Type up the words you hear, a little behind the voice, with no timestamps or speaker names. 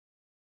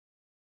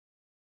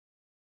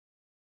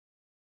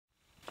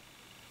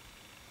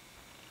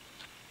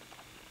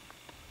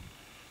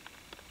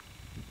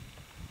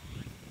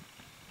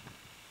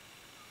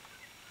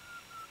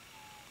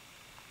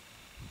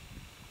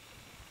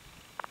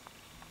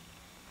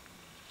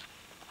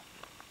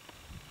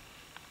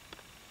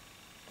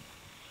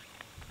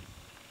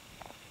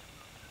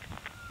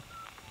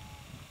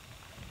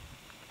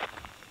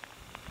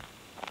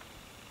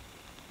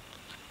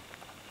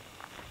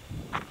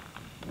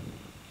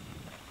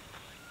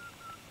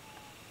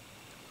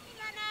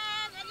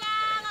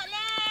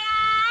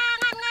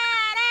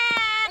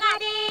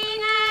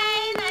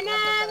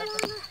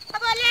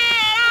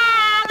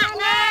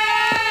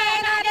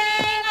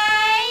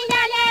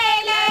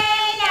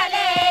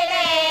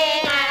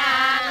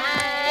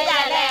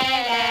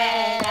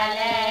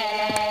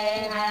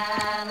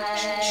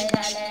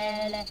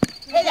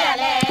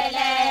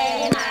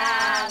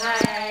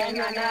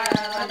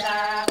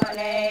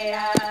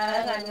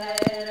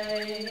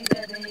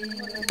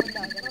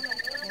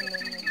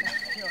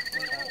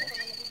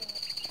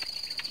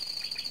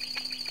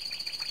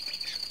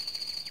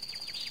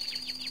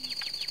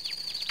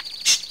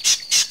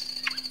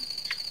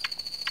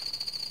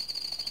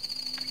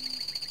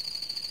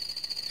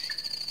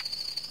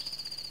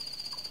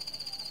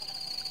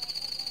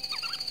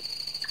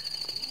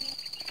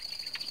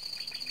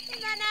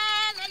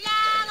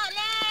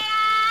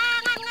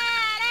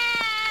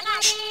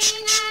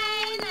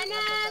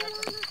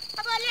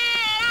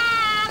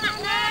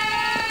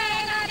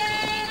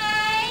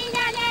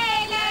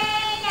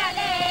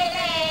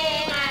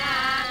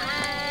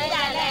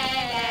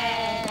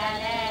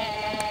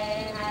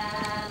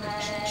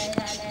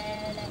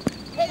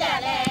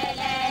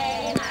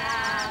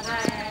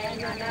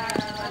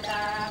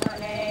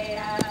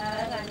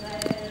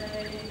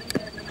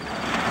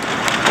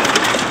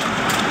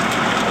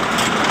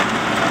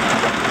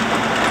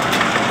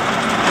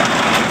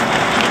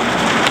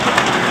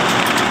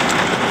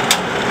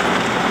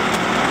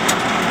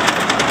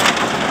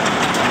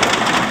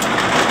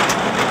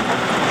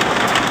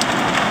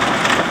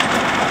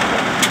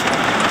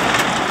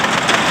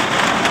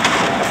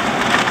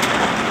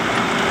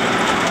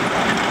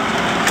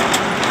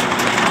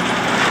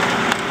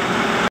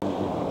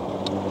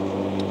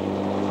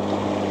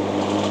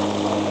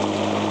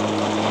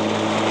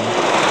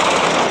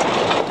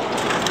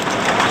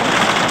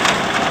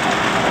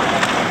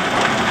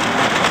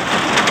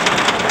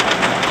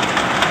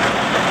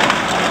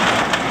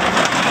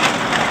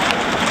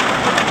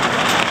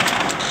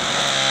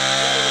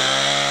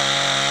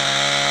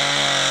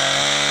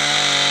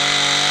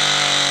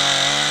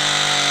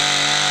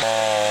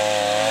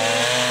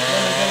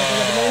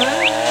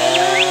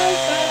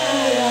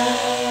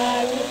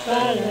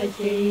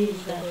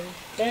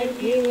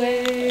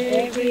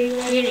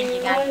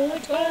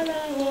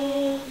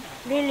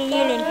Lili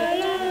yelin.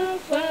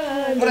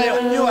 Mulai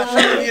new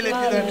asal yelin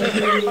kita.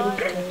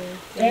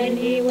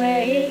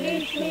 Anywhere he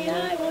leads me,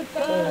 I would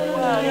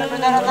follow.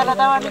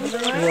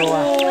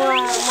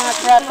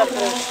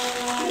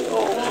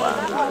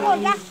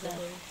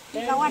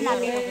 Kawan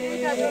nabi.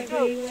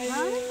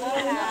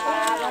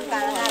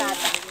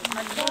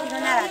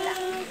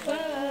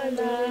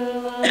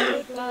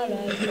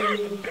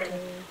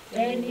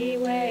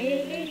 Anywhere he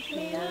leads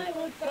me, I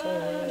would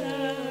follow.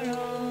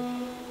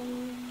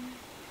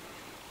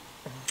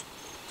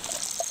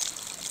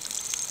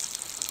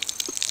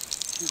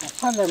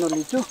 Sana no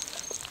licu.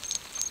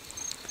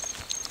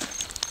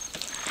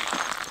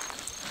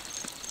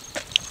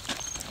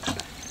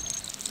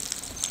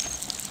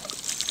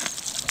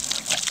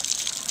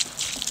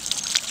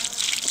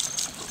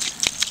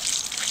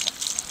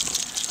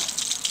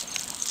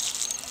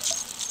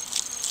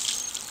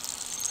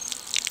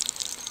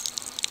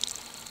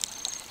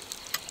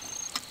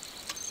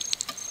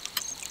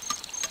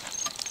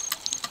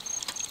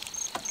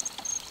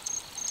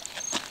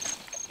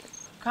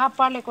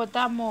 Kapale ko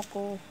tamo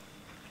ko.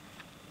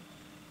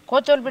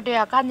 Kotol bete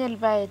akanyel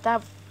bai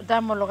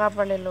tamo lo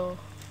kapale lo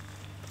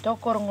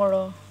tokor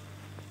ngolo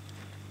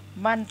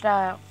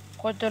manta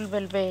kotol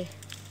belbe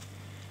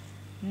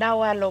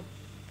nawalo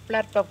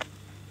platpa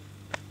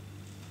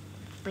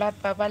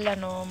bala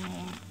no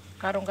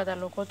karong kata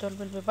lo kotol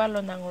belbe balo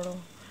nangolo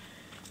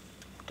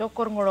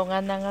tokor ngolo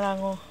nganang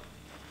rango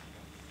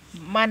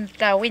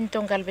manta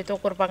wintong kalbe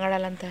tokor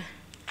pangalalanta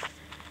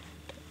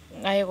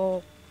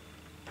ngayo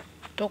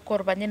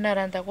tokor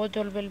baninaranta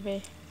kotol belbe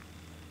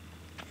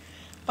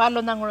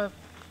palo nangolo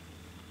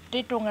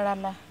tito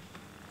ngalala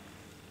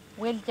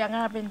wel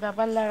janga ben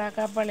baballara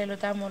kapale lo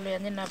tamo lo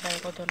yanina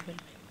bai kotol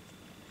belbe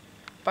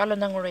palo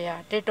nangolo ya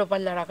tito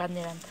ballara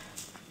kaniranta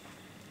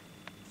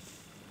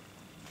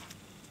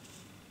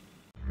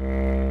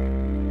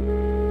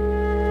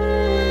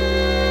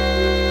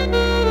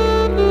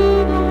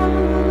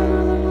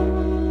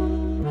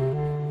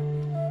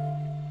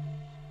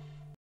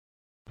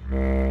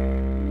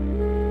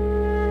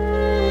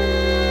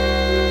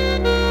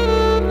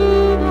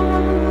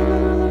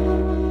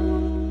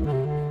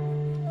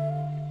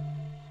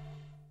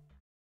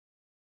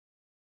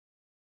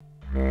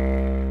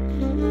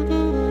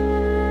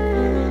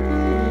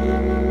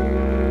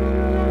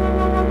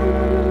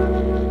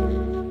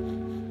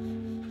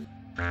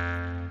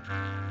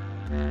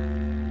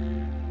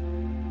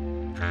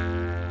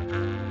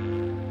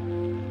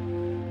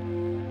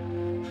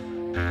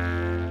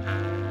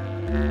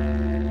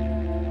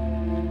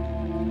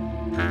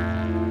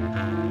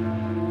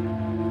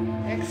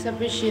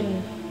exhibition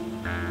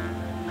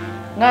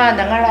nga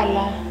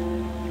nangalala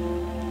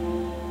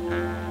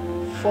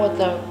for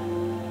the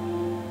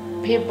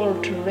people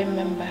to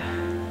remember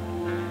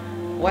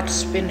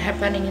what's been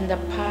happening in the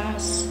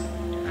past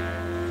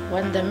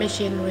when the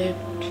missionary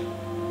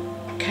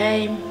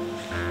came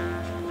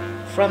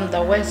from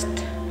the west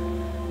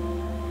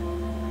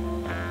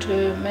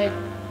to make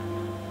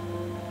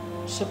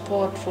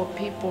support for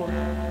people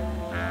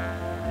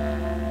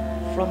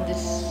from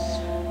this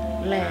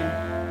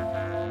land.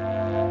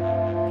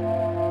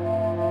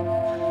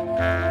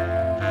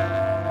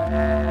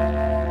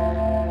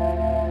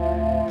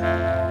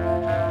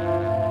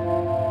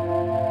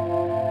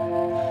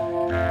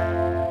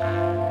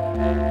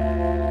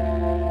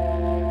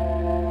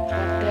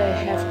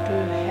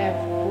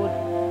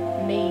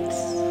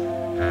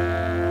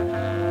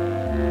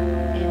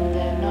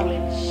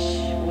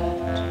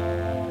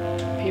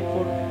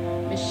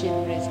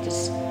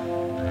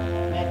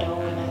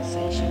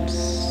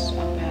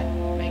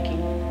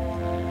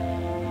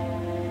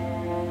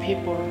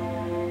 People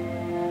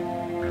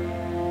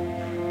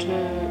to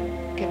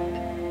get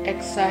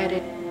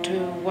excited to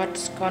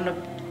what's gonna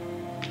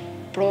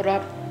brought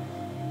up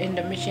in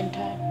the mission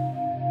time.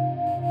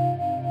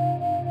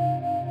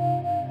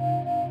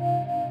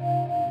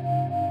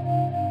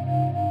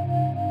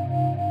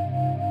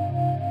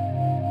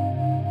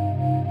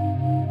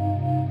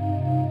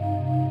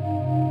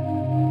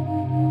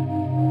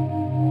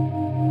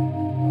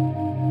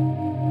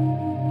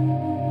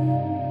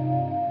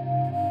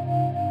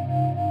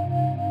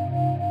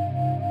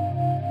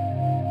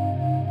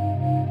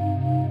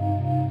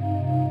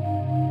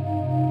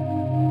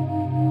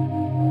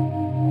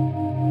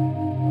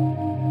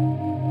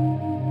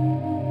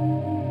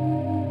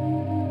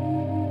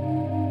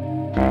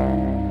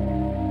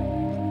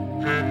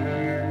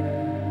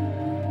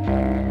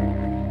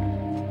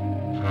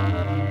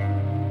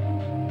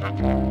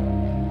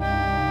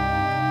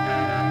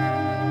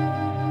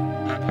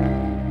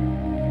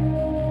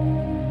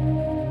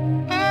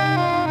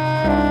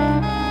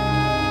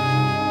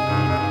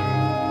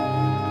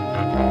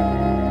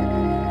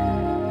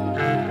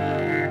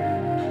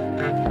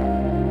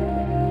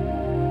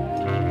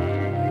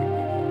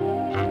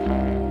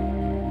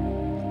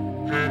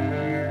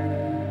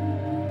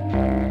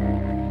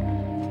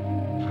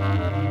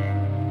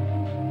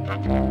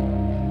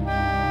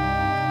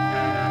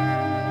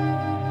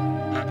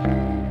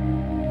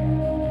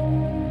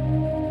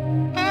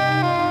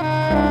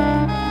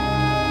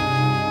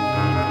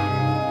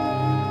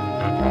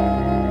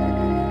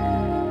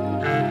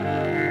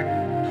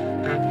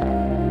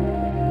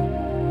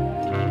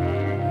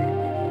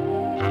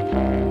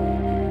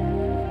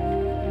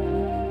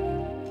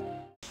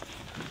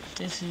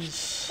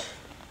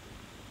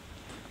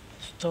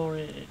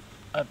 story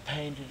I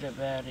painted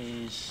about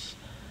is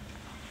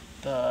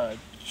the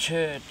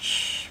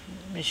church,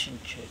 mission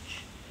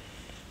church,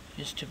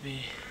 used to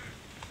be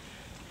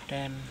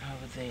down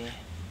over there,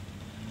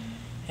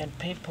 and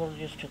people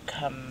used to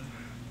come,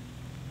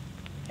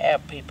 our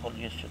people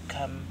used to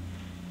come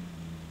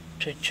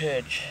to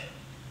church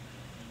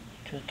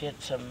to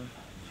get some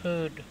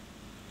food.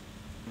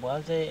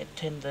 While they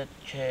attend the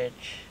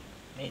church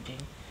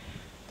meeting,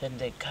 then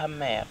they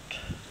come out,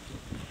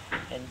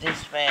 and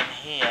this man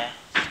here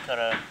has got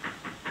a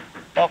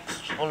box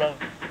full of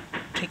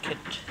ticket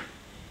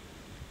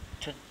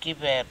to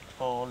give out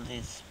for all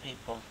these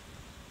people.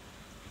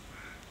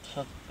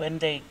 So when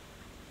they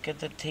get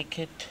the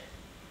ticket,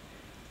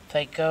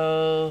 they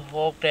go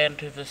walk down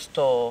to the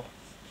store.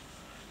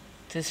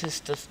 This is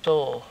the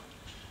store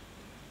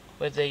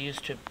where they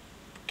used to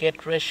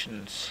get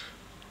rations.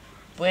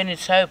 When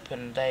it's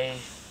open, they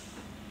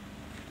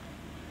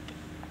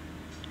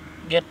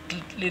get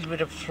a little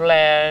bit of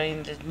flour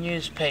in the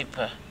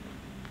newspaper.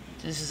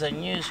 This is a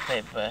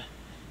newspaper,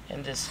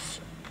 and there's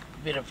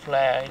a bit of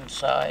flour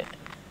inside,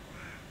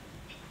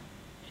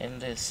 and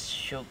there's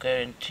sugar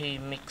and tea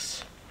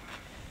mix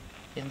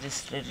in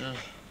this little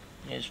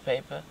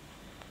newspaper,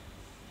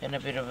 and a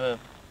bit of a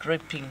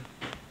dripping.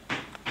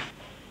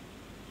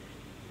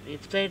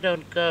 If they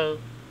don't go,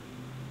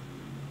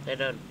 they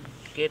don't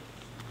get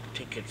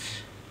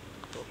tickets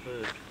for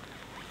food.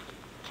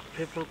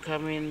 People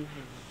come in and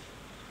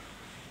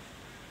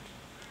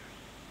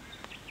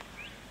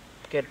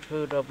get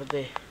food over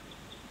there.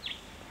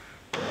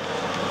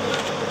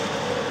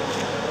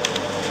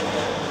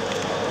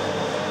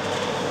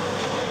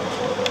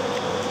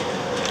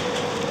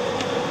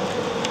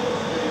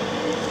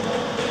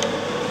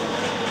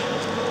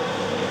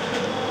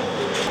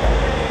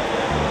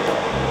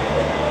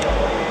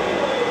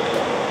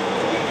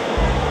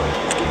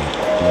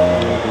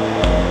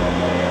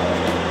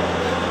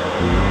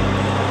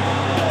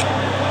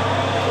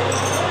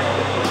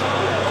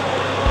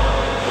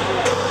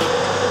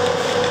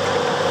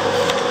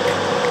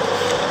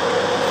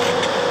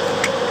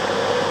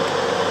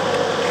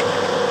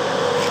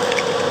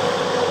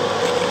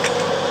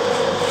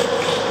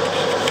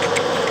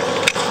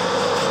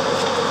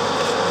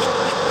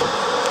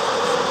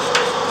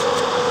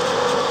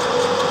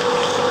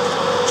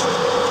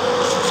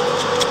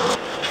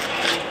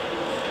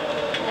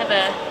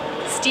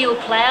 Steel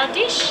plough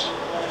dish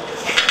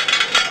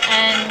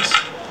and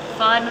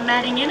fibre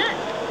matting in it,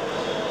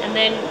 and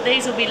then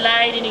these will be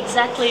laid in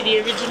exactly the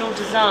original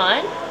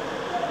design,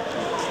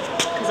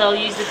 because I'll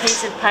use the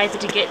piece of paper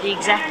to get the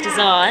exact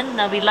design.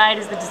 They'll be laid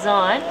as the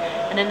design,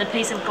 and then the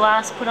piece of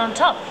glass put on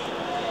top.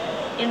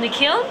 In the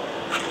kiln,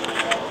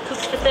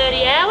 cooked for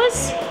 30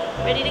 hours,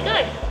 ready to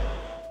go.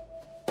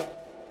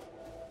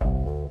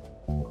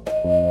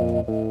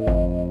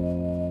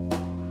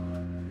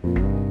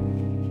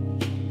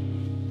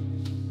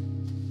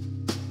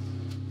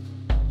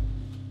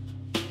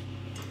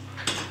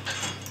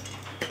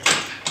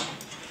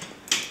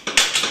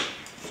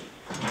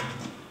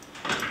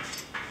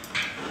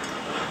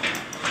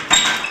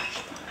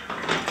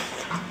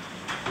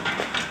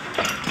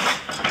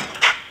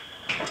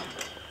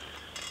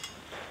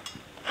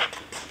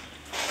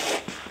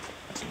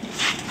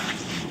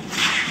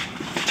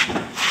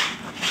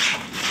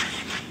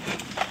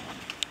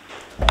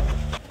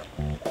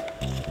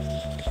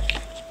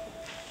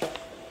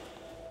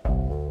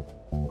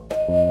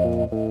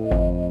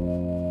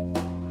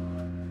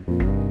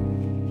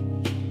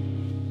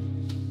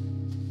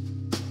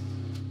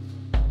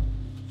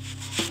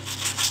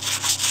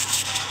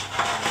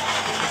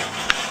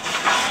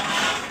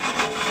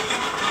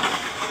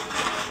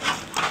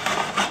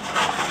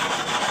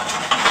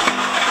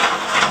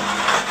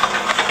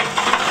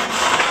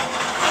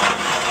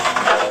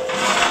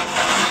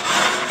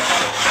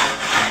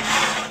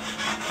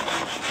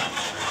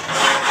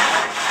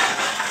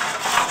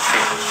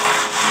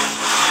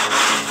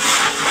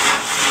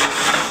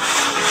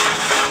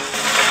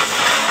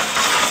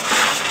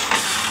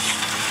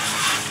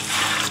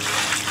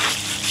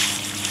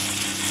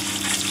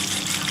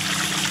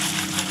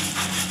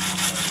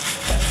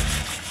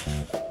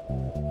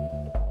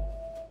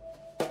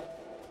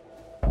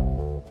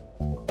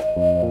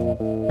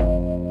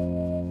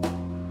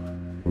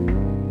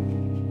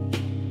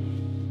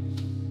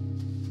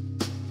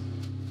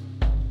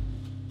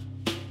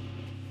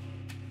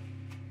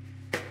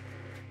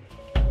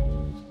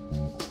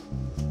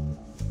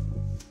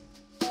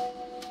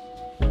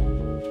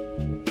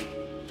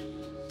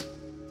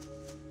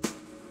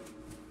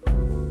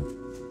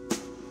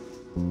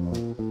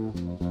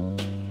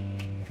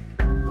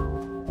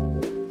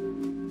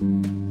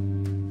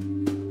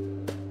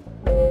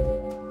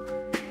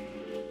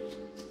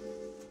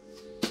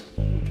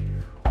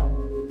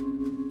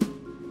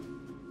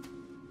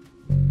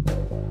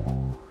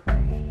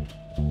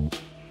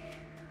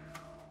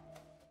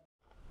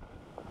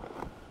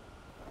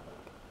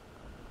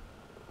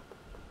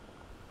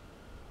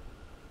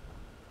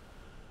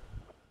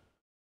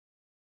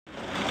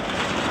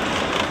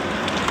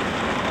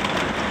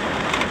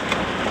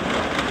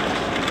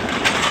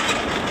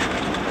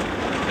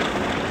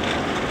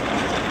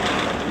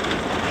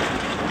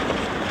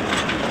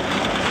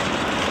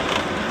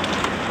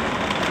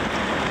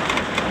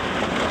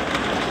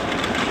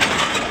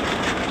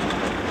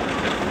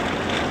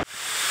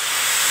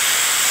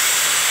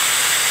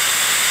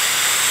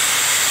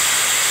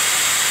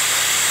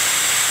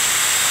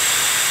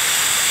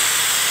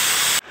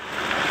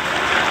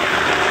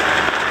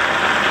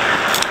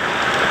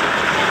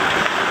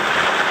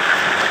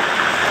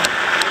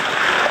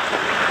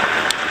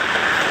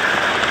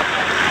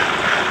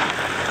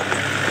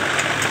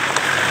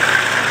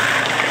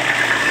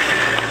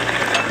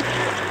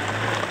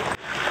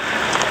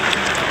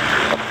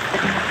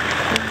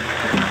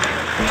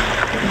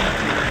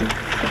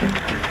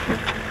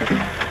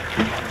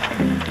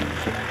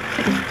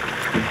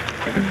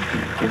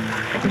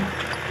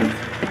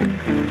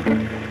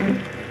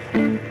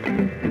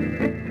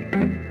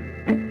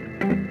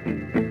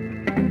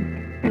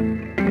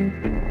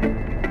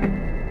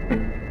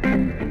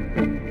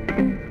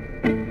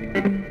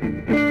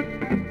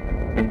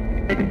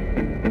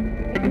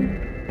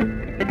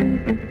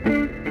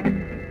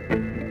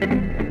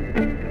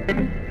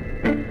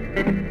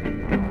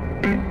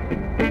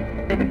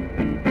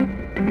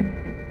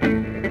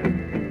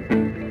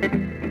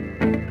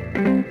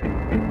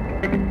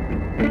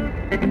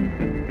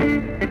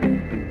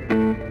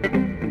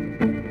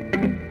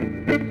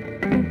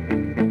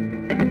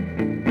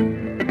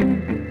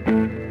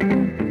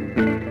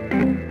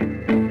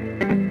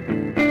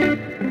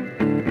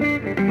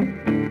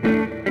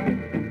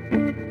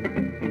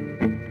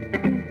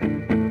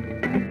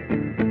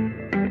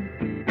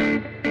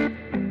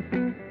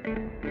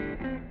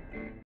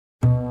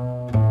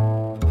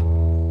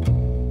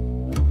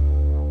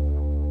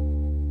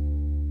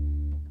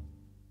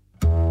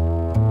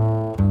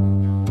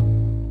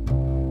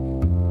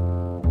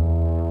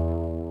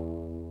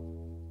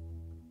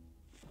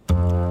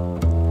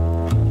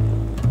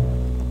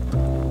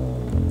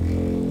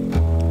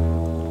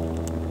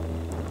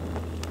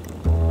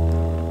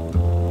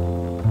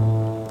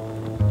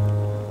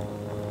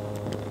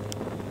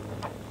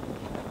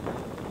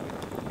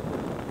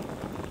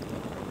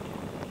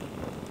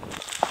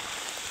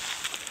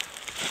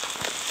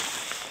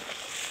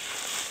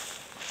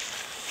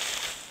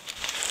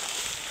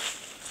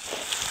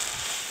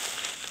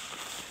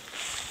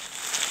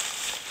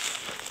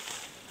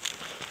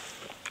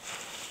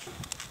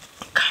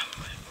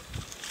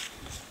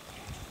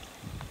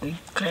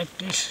 crack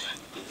this,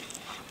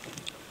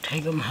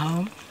 take them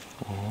home,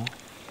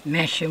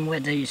 mash them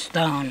with the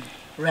stone,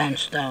 round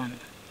stone,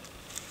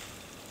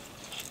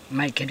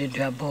 make it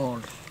into a ball,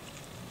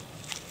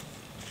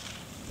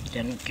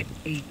 then you can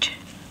eat.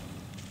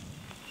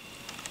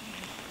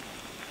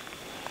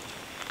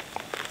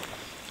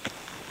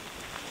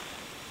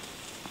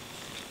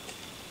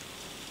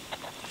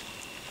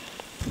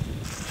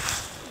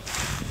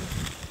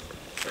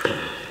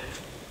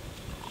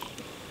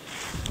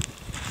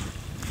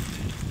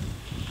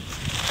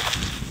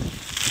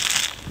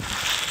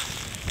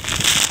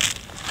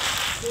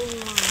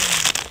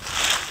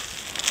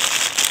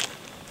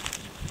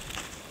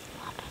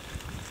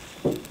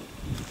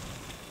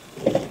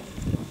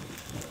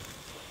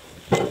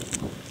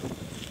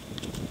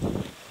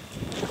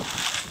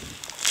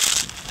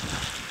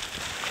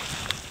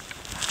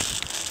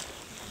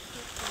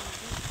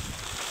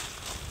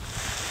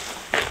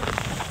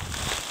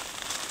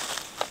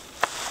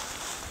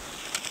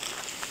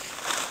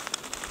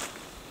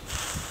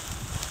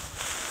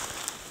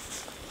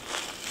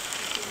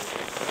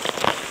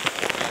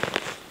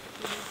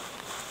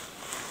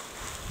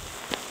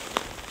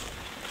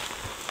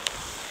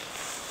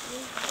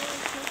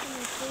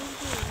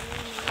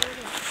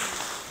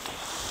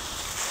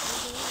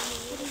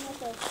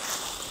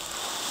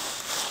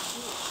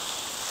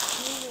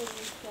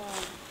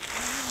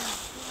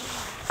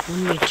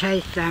 When we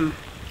taste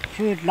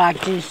food like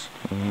this,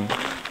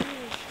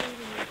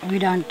 we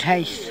don't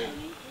taste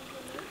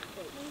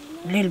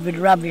a little bit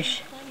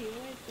rubbish,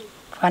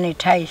 funny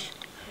taste.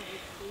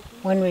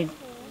 When we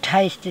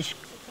taste this,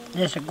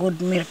 there's a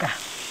good milk,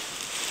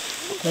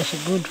 there's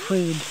a good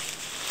food,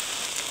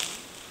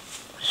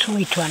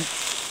 sweet one.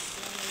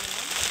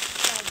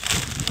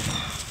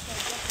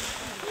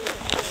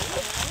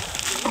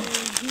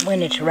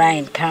 When it's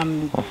rain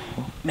come,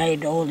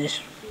 made all this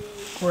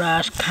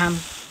grass come,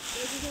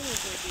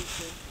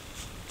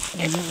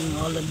 and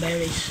all the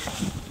berries.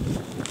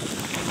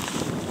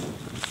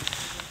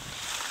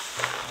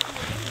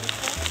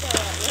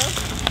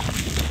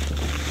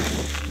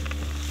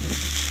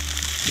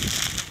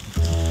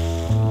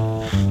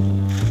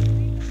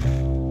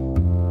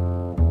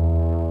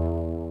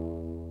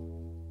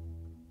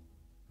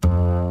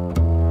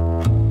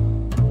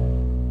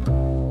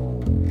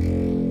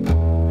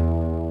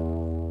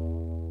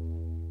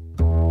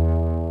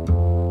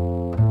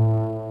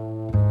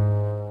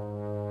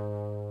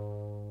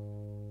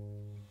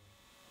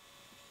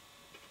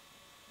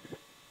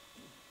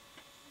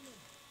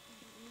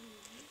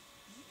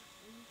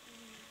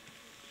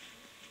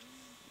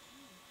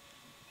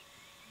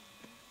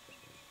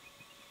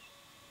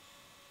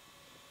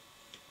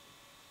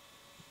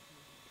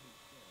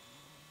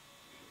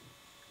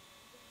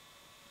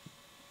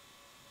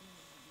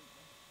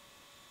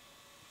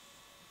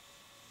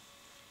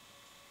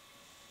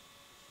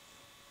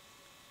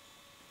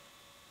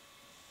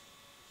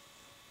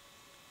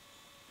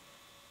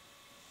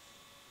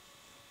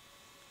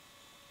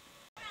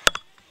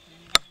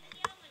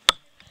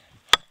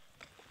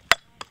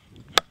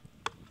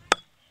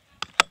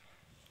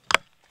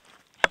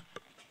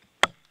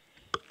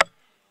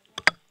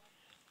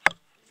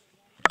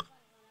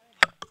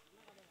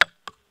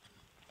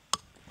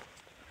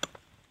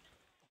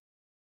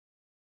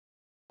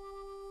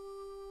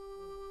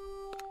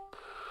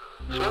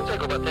 Słońce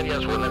jako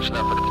bateria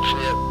słoneczna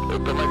faktycznie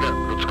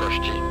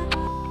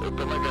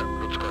pomaga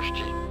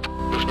ludzkości,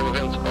 już nie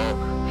mówiąc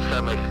o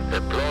samych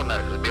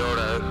plonach,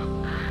 zbiorach,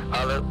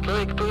 ale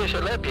człowiek czuje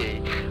się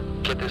lepiej,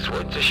 kiedy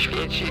słońce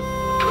świeci,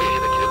 czuje się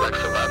taki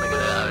relaksowany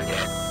generalnie,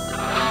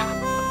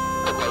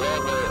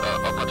 opalony,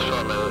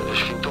 opatrzony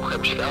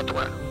świntuchem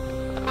światła.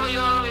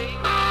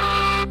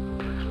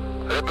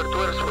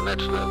 Repertuar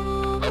słoneczny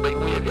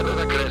obejmuje wiele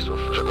zakresów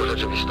żywej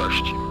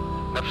rzeczywistości,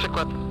 na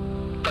przykład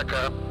taka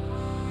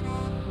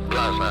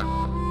plaża.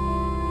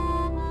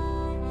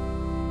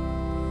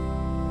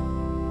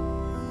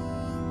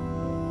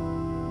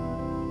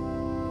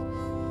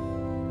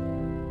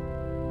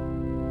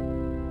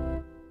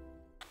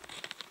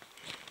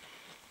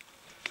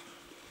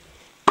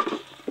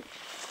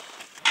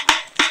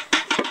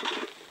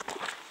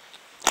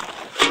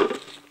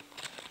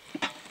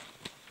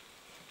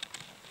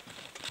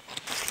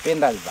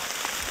 Spindalba.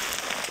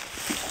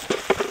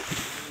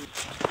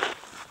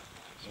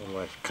 So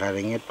like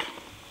cutting it.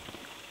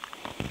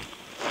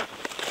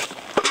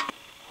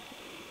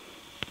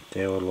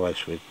 They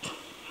always with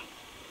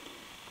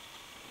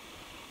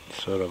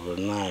sort of a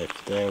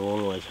knife. They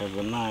always have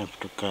a knife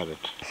to cut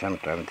it.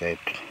 Sometimes they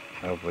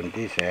open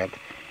this head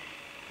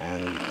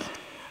and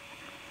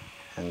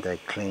they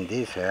clean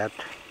this head,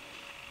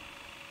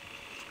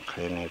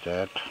 clean it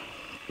out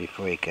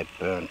before it get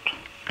burnt.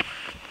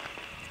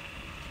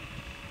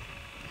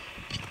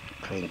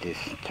 Clean this,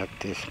 tuck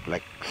this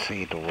black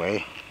seed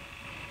away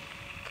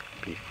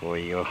before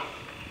your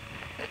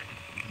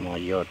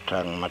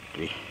tongue might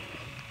be,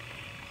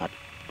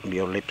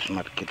 your lips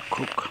might get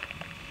cooked.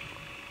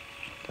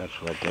 That's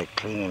why they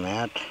clean them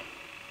out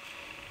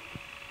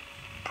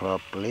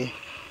properly.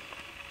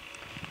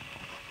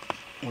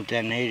 And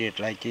then eat it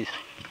like this.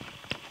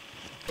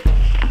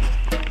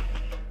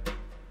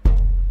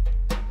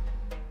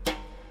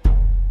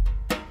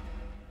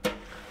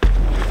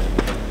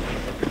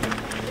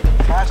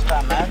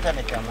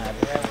 Anthony come out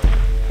here.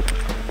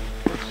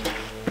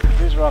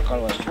 This rock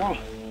was full.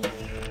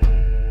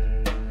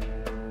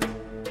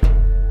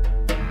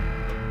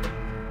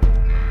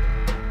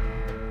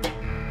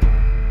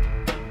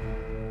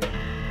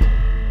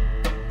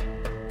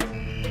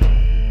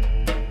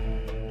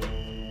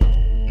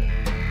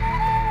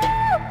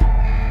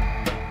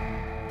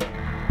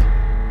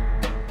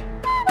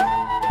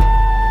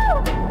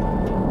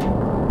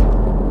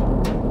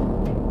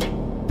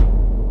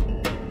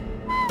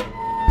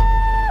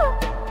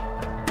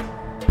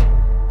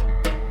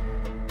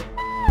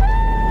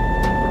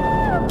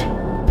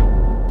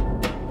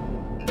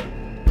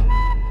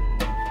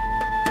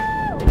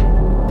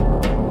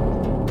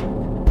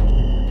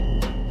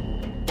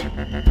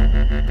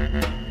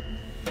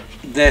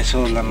 There's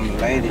all them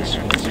ladies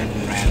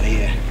sitting around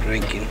here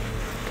drinking,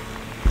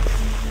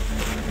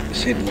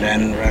 sitting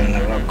down around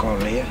the rock all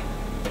here,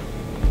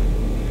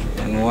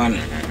 and one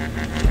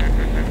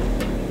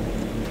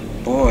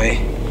boy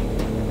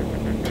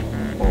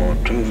or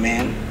two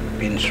men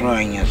been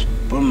throwing a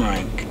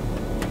boomerang,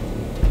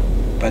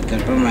 but the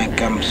boomerang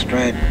comes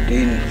straight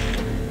in,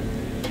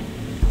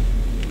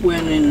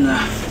 went in the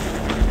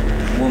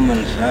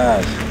woman's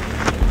house.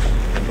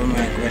 The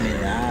boomerang went in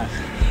the house.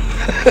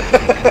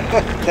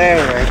 They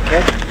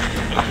reckon.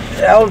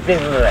 The old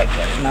people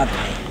reckon, not me.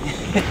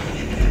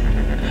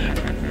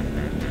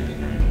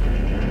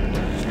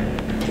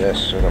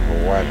 Just sort of a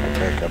white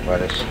tobacco,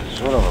 but it's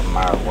sort of a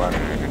marijuana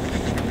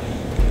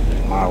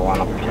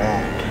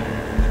plant.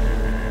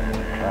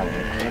 Trying to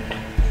mix it.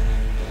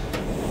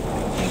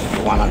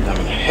 One of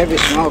them heavy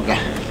smoker.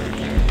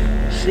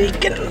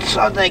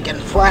 So they can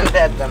find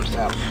that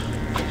themselves.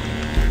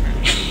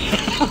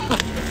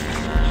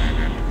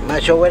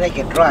 Not sure when they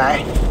get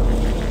dry.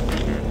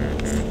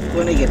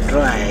 When it get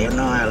dry, you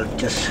know, I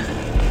just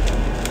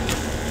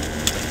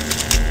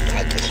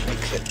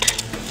mix it,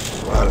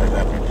 swirl it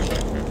up.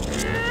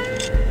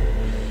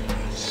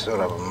 Sort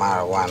of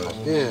marijuana.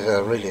 This is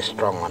a really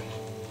strong one.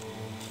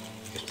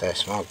 If I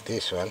smoke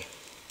this one,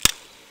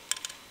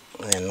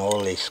 then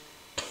all these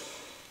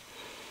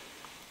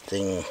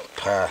thing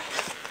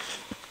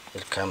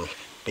will come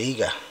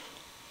bigger.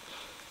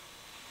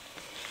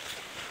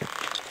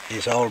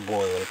 This old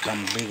boy will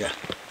come bigger.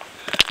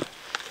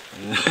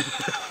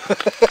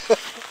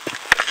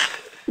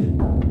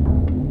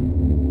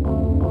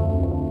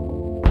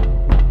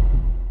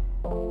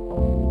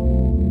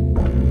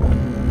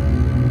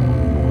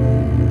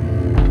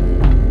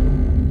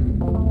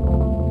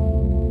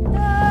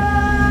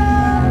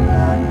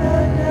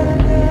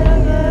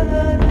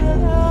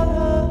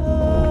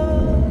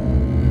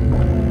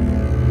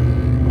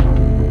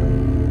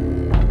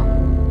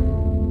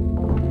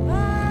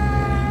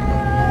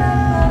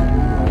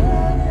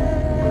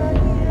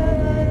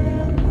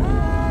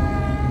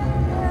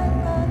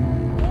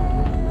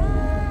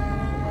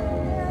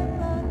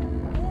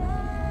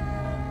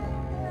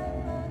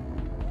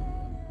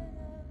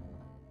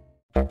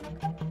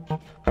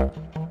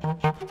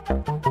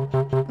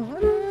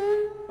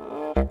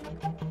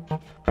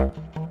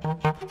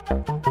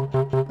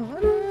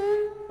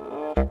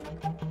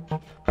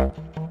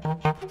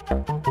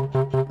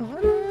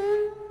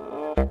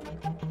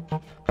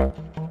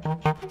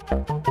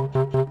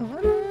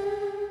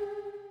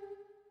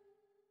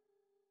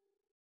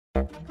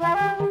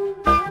 Wow.